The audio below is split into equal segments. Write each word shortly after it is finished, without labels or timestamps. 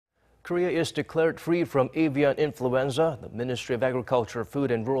Korea is declared free from avian influenza. The Ministry of Agriculture, Food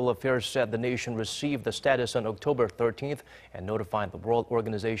and Rural Affairs said the nation received the status on October 13th and notified the World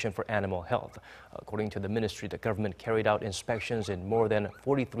Organization for Animal Health. According to the ministry, the government carried out inspections in more than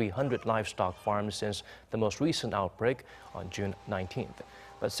 4,300 livestock farms since the most recent outbreak on June 19th.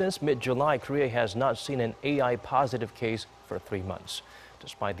 But since mid-July, Korea has not seen an AI-positive case for 3 months.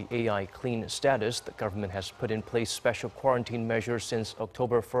 Despite the AI clean status, the government has put in place special quarantine measures since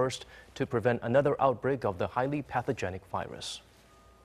October 1st to prevent another outbreak of the highly pathogenic virus.